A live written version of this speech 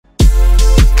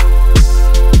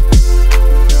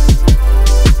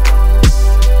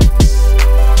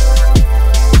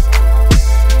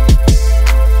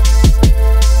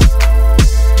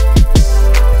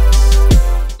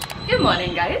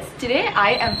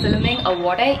filming a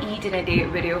what I eat in a day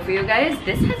video for you guys.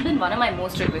 This has been one of my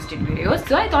most requested videos,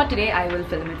 so I thought today I will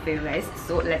film it for you guys.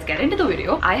 So let's get into the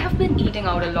video. I have been eating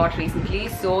out a lot recently,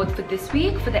 so for this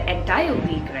week, for the entire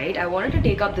week, right, I wanted to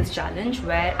take up this challenge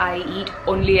where I eat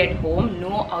only at home,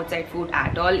 no outside food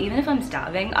at all. Even if I'm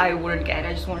starving, I wouldn't care.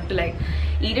 I just wanted to like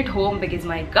eat at home because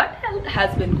my gut health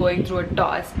has been going through a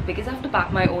toss because I have to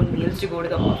pack my own meals to go to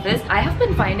the office. I have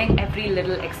been finding every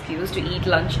little excuse to eat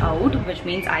lunch out, which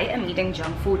means I am eating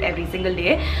junk food every single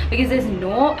day because there's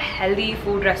no healthy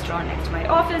food restaurant next to my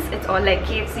office. It's all like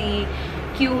KFC,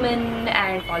 cumin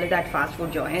and all of that fast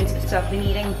food joints. So I've been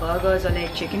eating burgers or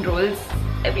like chicken rolls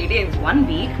every day. 1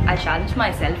 week I challenged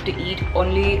myself to eat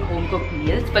only home cooked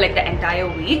meals for like the entire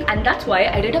week, and that's why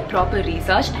I did a proper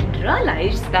research and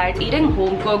realized that eating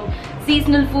home cooked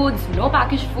seasonal foods, no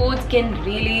packaged foods, can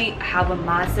really have a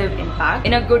massive impact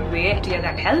in a good way to your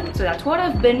gut health. So that's what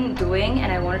I've been doing,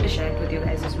 and I wanted to share it with you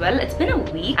guys as well. It's been a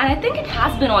week and I think it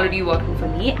has been already working for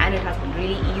me, and it has been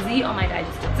really easy on my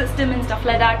digestive system and stuff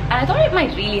like that, and I thought it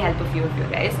might really help a few of you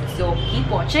guys, so keep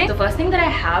watching. The first thing that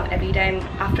I have every time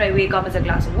after I wake up is a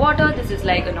glass of water. This is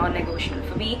like a non-negotiable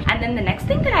for me. And then the next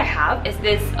thing that I have is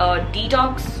this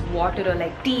detox water or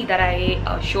like tea that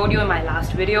I showed you in my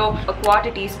last video. A quarter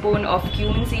teaspoon of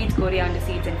cumin seeds, coriander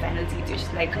seeds and fennel seeds. You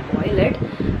just like boil it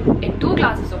in 2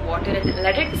 glasses of water and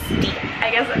let it steep,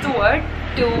 I guess that's a word,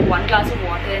 to 1 glass of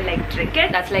water and like drink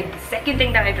it. That's like the second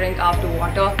thing that I drink after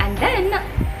water. And then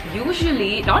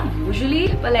usually, not usually,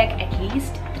 but like at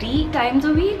least 3 times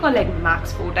a week or like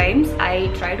max 4 times,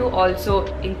 I try to also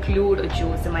include a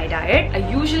juice in my diet. I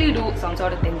usually do some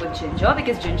sort of thing with ginger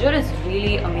because ginger is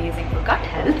really amazing for gut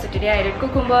health. So today I did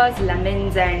cucumbers,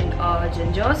 lemons and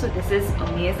ginger, so this is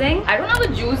amazing. I don't have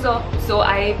a juicer, so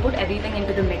I put everything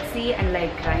into the mixie and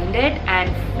like grind it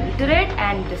and filter it,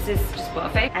 and this is just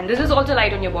perfect. And this is also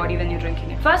light on your body when you're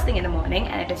drinking it first thing in the morning,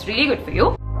 and it is really good for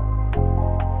you.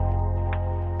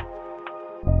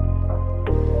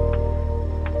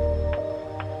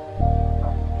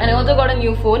 And I also got a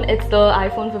new phone. It's the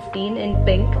iPhone 15 in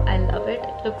pink. I love it.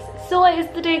 It looks so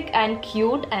aesthetic and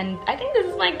cute, and I think this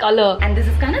is my color. And this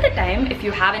is kind of the time, if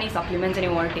you have any supplements and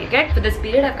you want to take it. For this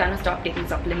period, I've kind of stopped taking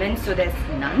supplements, so there's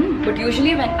none. But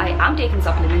usually when I am taking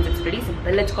supplements, it's pretty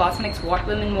simple. It's Cosmix What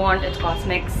Women Want, it's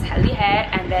Cosmix Healthy Hair,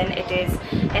 and then it is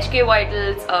HK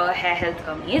Vitals Hair Health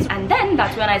Gummies. And then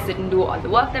that's when I sit and do all the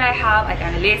work that I have. I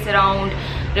kind of lace around,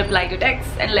 reply to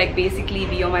texts, and like basically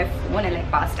be on my phone and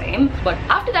like pass time. But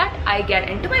after that, I get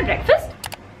into my breakfast.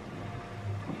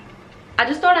 I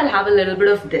just thought I'll have a little bit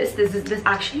of this. This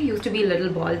actually used to be little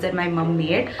balls that my mom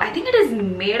made. I think it is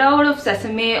made out of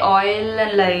sesame oil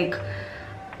and like,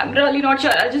 I'm really not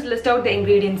sure. I'll just list out the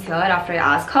ingredients here after I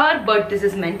ask her. But this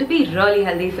is meant to be really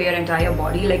healthy for your entire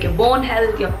body, like your bone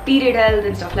health, your period health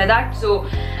and stuff like that. So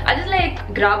I just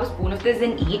like grab a spoon of this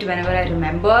and eat whenever I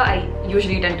remember. I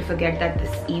usually tend to forget that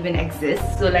this even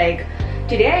exists. So like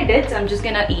today I did, so I'm just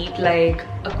gonna eat like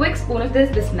a quick spoon of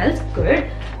this. This smells good.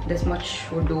 This much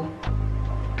would do.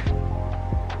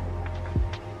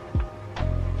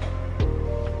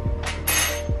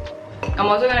 I'm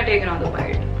also gonna take another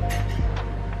bite.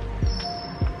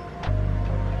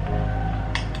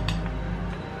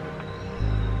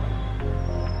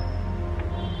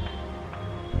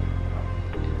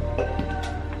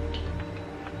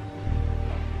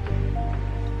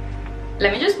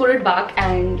 Let me just put it back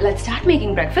and let's start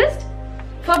making breakfast.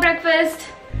 For breakfast,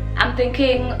 I'm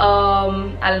thinking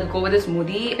I'll go with a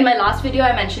smoothie. In my last video,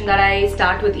 I mentioned that I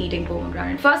start with eating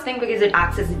pomegranate first thing because it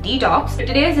acts as a detox. But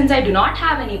today, since I do not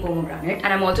have any pomegranate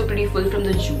and I'm also pretty full from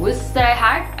the juice that I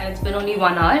had, and it's been only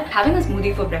 1 hour, having a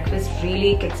smoothie for breakfast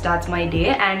really kickstarts my day,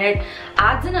 and it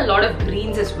adds in a lot of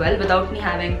greens as well without me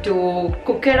having to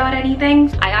cook it or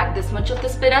anything. I add this much of the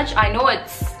spinach. I know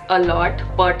it's a lot,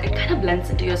 but it kind of blends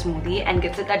into your smoothie and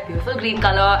gives it that beautiful green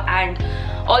color, and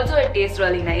also it tastes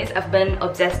really nice. I've been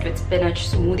obsessed with spinach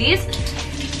smoothies.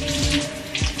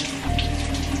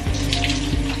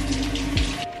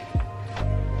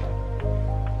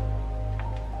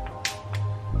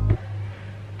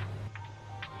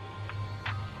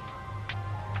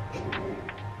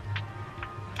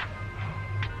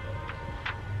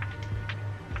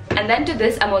 And then to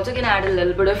this, I'm also gonna add a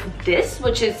little bit of this,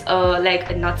 which is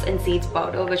like a nuts and seeds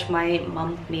powder, which my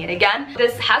mom made again.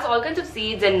 This has all kinds of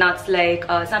seeds and nuts like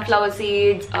sunflower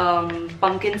seeds,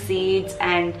 pumpkin seeds,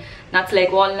 and nuts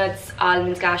like walnuts,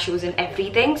 almonds, cashews, and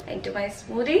everything into my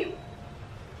smoothie.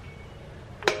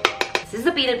 This is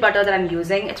the peanut butter that I'm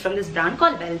using. It's from this brand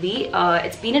called Velby.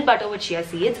 It's peanut butter with chia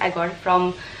seeds. I got it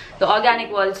from the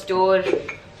Organic World store.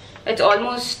 It's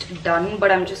almost done,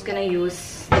 but I'm just gonna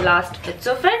use the last bits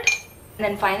of it. And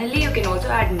then finally, you can also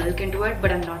add milk into it,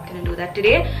 but I'm not gonna do that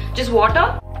today. Just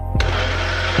water.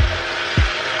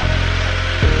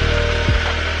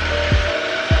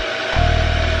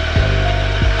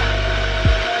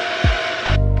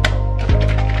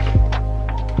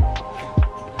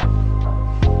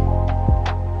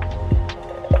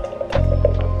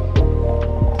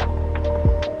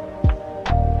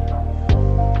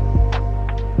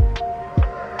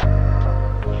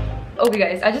 Okay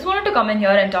guys, I just wanted to come in here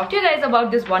and talk to you guys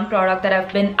about this one product that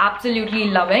I've been absolutely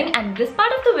loving, and this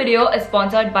part of the video is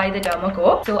sponsored by the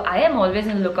Dermaco. So I am always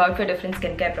on the lookout for different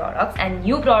skincare products and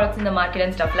new products in the market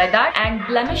and stuff like that, and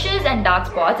blemishes and dark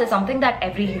spots are something that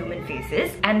every human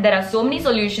faces, and there are so many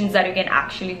solutions that you can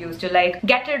actually use to like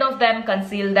get rid of them,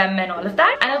 conceal them and all of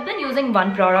that. And I've been using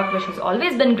one product which has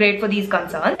always been great for these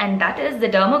concerns, and that is the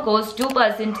Dermaco's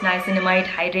 2% niacinamide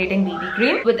hydrating BB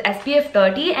cream with SPF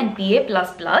 30 and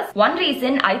PA++. One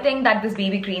reason I think that this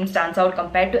BB cream stands out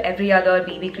compared to every other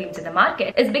BB creams in the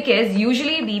market is because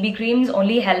usually BB creams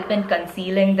only help in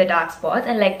concealing the dark spots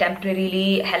and like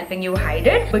temporarily helping you hide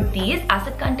it, but these, as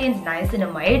it contains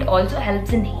niacinamide, also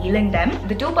helps in healing them.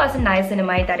 The 2%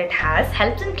 niacinamide that it has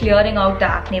helps in clearing out the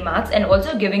acne marks and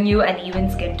also giving you an even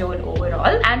skin tone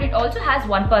overall, and it also has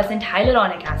 1%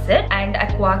 hyaluronic acid and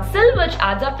aquaxyl, which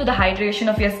adds up to the hydration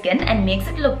of your skin and makes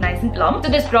it look nice and plump. So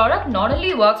this product not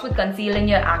only works with concealing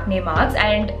your acne marks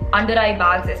and under eye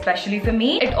bags, especially for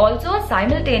me, it also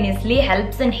simultaneously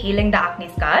helps in healing the acne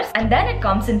scars, and then it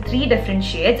comes in 3 different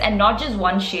shades and not just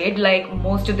one shade like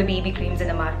most of the BB creams in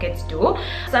the markets do.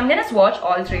 So I'm gonna swatch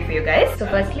all 3 for you guys. So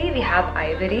firstly we have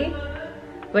Ivory,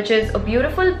 which is a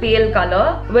beautiful pale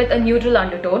color with a neutral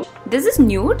undertone. This is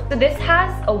nude, so this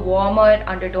has a warmer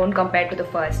undertone compared to the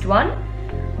first one,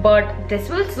 but this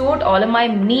will suit all of my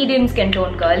medium skin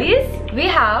tone girlies. We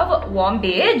have Warm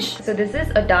Beige, so this is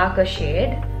a darker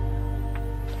shade.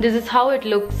 This is how it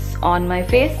looks on my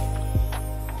face,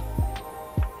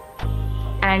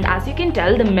 and as you can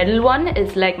tell, the middle one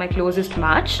is like my closest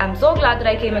match. I'm so glad that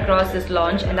I came across this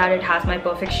launch and that it has my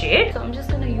perfect shade, so I'm just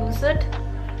gonna use it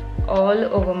all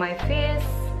over my face.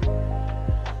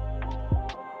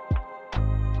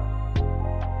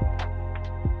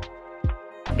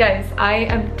 Guys, I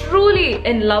am truly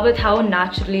in love with how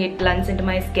naturally it blends into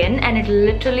my skin, and it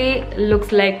literally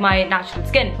looks like my natural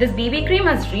skin. This BB cream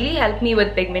has really helped me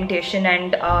with pigmentation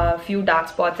and a few dark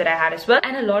spots that I had as well.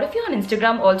 And a lot of you on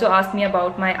Instagram also asked me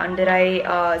about my under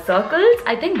eye circles.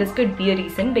 I think this could be a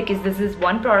reason because this is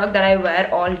one product that I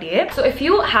wear all day. So if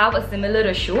you have a similar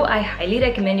issue, I highly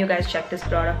recommend you guys check this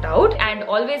product out, and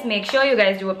always make sure you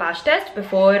guys do a patch test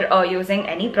before using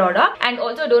any product. And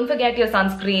also don't forget your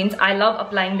sunscreens. I love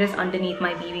applying this underneath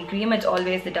my BB cream. It's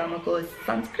always the Dermaco's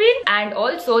sunscreen. And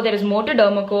also there is more to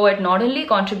Dermaco. It not only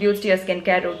contributes to your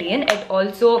skincare routine, it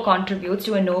also contributes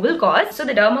to a noble cause. So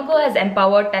the Dermaco has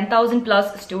empowered 10,000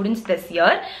 plus students this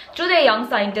year through their Young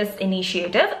Scientists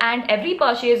initiative, and every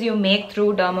purchase you make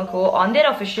through Dermaco on their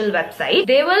official website,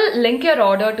 they will link your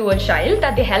order to a child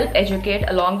that they help educate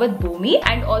along with Bhumi.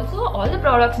 And also all the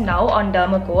products now on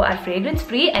Dermaco are fragrance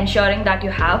free, ensuring that you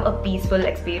have a peaceful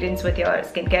experience with your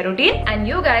skincare routine. And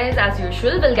you guys, as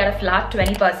usual, will get a flat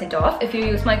 20% off if you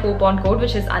use my coupon code,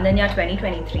 which is Ananya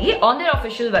 2023 on their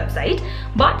official website.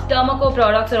 But Dermaco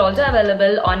products are also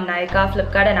available on Nykaa,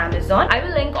 Flipkart and Amazon. I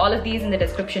will link all of these in the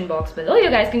description box below. You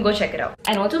guys can go check it out.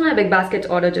 And also my Big Baskets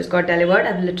order just got delivered.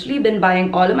 I've literally been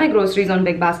buying all of my groceries on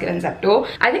Big Basket and Zepto.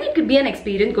 I think it could be an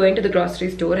experience going to the grocery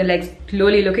store and like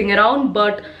slowly looking around,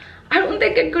 but I don't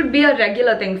think it could be a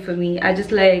regular thing for me. I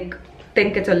just like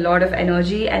think it's a lot of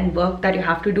energy and work that you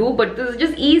have to do, but this is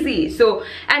just easy. So,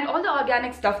 and all the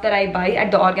organic stuff that I buy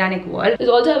at the Organic World is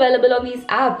also available on these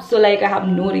apps, so like I have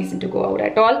no reason to go out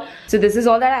at all. So this is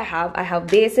all that I have. I have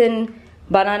basin,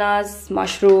 bananas,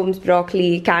 mushrooms,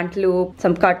 broccoli, cantaloupe,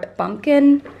 some cut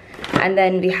pumpkin, and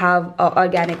then we have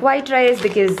organic white rice,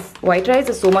 because white rice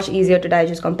is so much easier to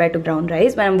digest compared to brown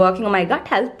rice. When I'm working on my gut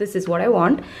health, this is what I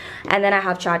want. And then I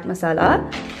have chaat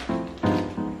masala.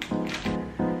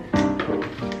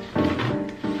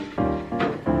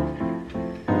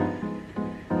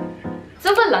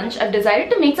 So for lunch, I've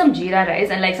decided to make some jeera rice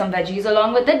and like some veggies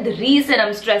along with it. The reason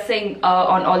I'm stressing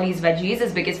on all these veggies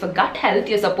is because for gut health,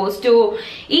 you're supposed to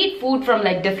eat food from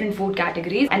like different food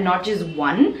categories and not just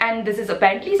one. And this is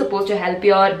apparently supposed to help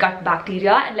your gut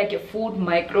bacteria and like your food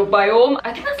microbiome.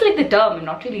 I think that's like the term, I'm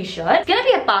not really sure. It's gonna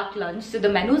be a packed lunch. So the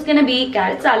menu is gonna be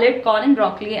carrot salad, corn and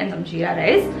broccoli and some jeera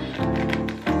rice.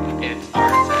 It's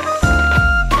our set.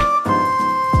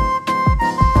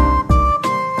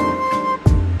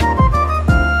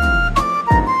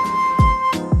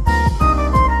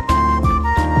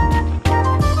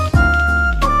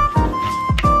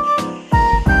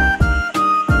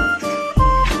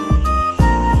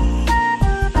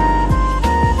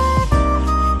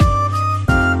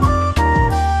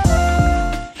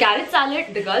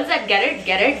 that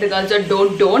get it. The girls that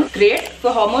don't. Great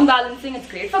for hormone balancing. It's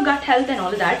great for gut health and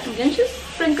all of that. I'm gonna just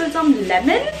sprinkle some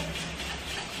lemon,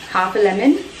 half a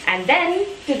lemon, and then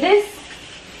to this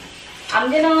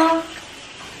I'm gonna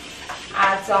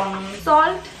add some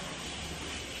salt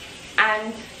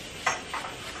and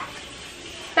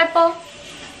pepper.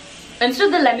 Instead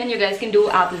of the lemon, you guys can do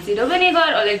apple cider vinegar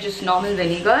or like just normal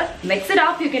vinegar. Mix it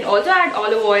up. You can also add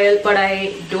olive oil, but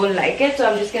I don't like it, so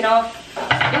I'm just gonna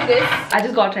do this. I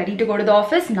just got ready to go to the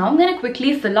office. Now I'm gonna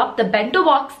quickly fill up the bento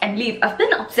box and leave. I've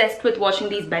been obsessed with watching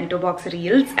these bento box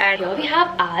reels, and here we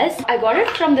have us. I got it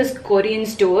from this Korean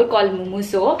store called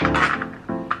Mumuso.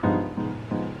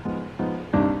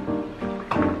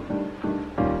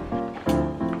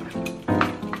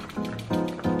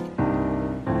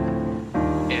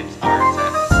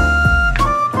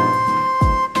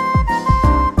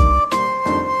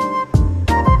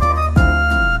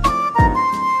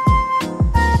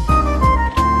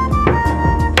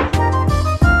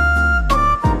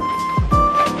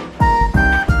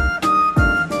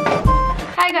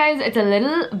 It's a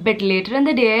little bit later in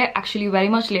the day, actually very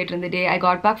much later in the day. I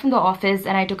got back from the office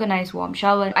and I took a nice warm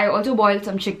shower. I also boiled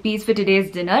some chickpeas for today's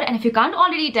dinner, and if you can't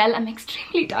already tell, I'm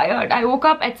extremely tired. I woke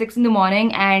up at 6 in the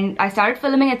morning and I started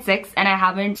filming at 6 and I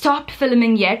haven't stopped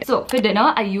filming yet. So for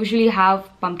dinner, I usually have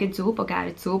pumpkin soup or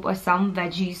carrot soup or some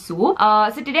veggie soup.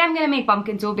 So today I'm gonna make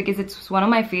pumpkin soup because it's one of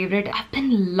my favorite. I've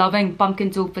been loving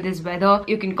pumpkin soup for this weather.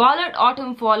 You can call it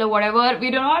autumn, fall or whatever.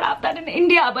 We do not have that in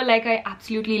India, but like I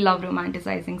absolutely love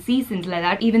romanticizing seasons like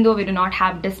that, even though we do not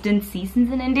have distant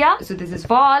seasons in India. So this is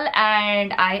fall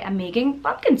and I am making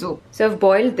pumpkin soup. So I've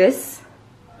boiled this.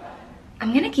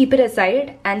 I'm gonna keep it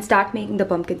aside and start making the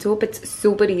pumpkin soup. It's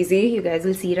super easy. You guys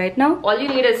will see right now. All you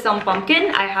need is some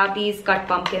pumpkin. I have these cut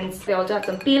pumpkins. They also have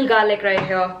some peeled garlic right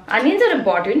here. Onions are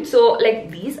important. So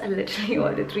like these are literally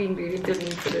all the 3 ingredients you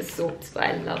need for this soup. So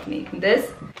I love making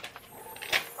this.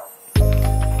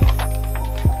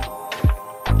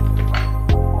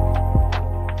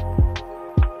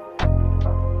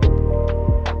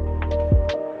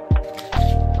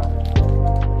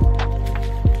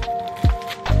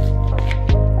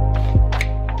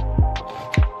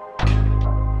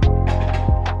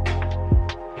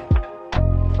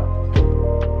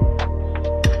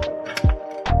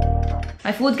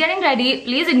 My food's getting ready.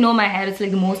 Please ignore my hair. It's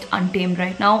like the most untamed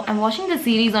right now. I'm watching the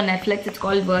series on Netflix. It's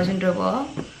called Virgin River.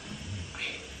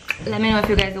 Let me know if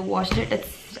you guys have watched it.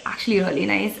 It's actually really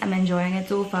nice. I'm enjoying it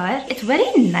so far. It's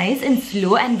very nice and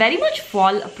slow and very much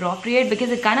fall appropriate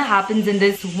because it kind of happens in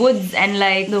this woods, and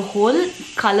like the whole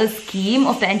color scheme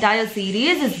of the entire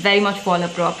series is very much fall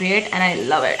appropriate and I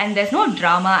love it. And there's no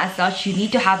drama as such. You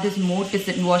need to have this mood to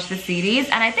sit and watch the series,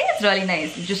 and I think it's really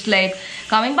nice. Just like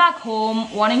coming back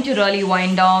home, wanting to really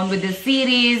wind down with this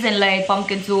series, and like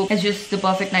pumpkin soup is just the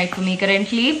perfect night for me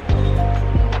currently.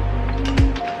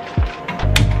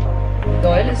 The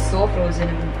oil is so frozen,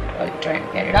 I'm trying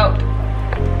to get it out.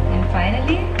 And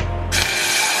finally,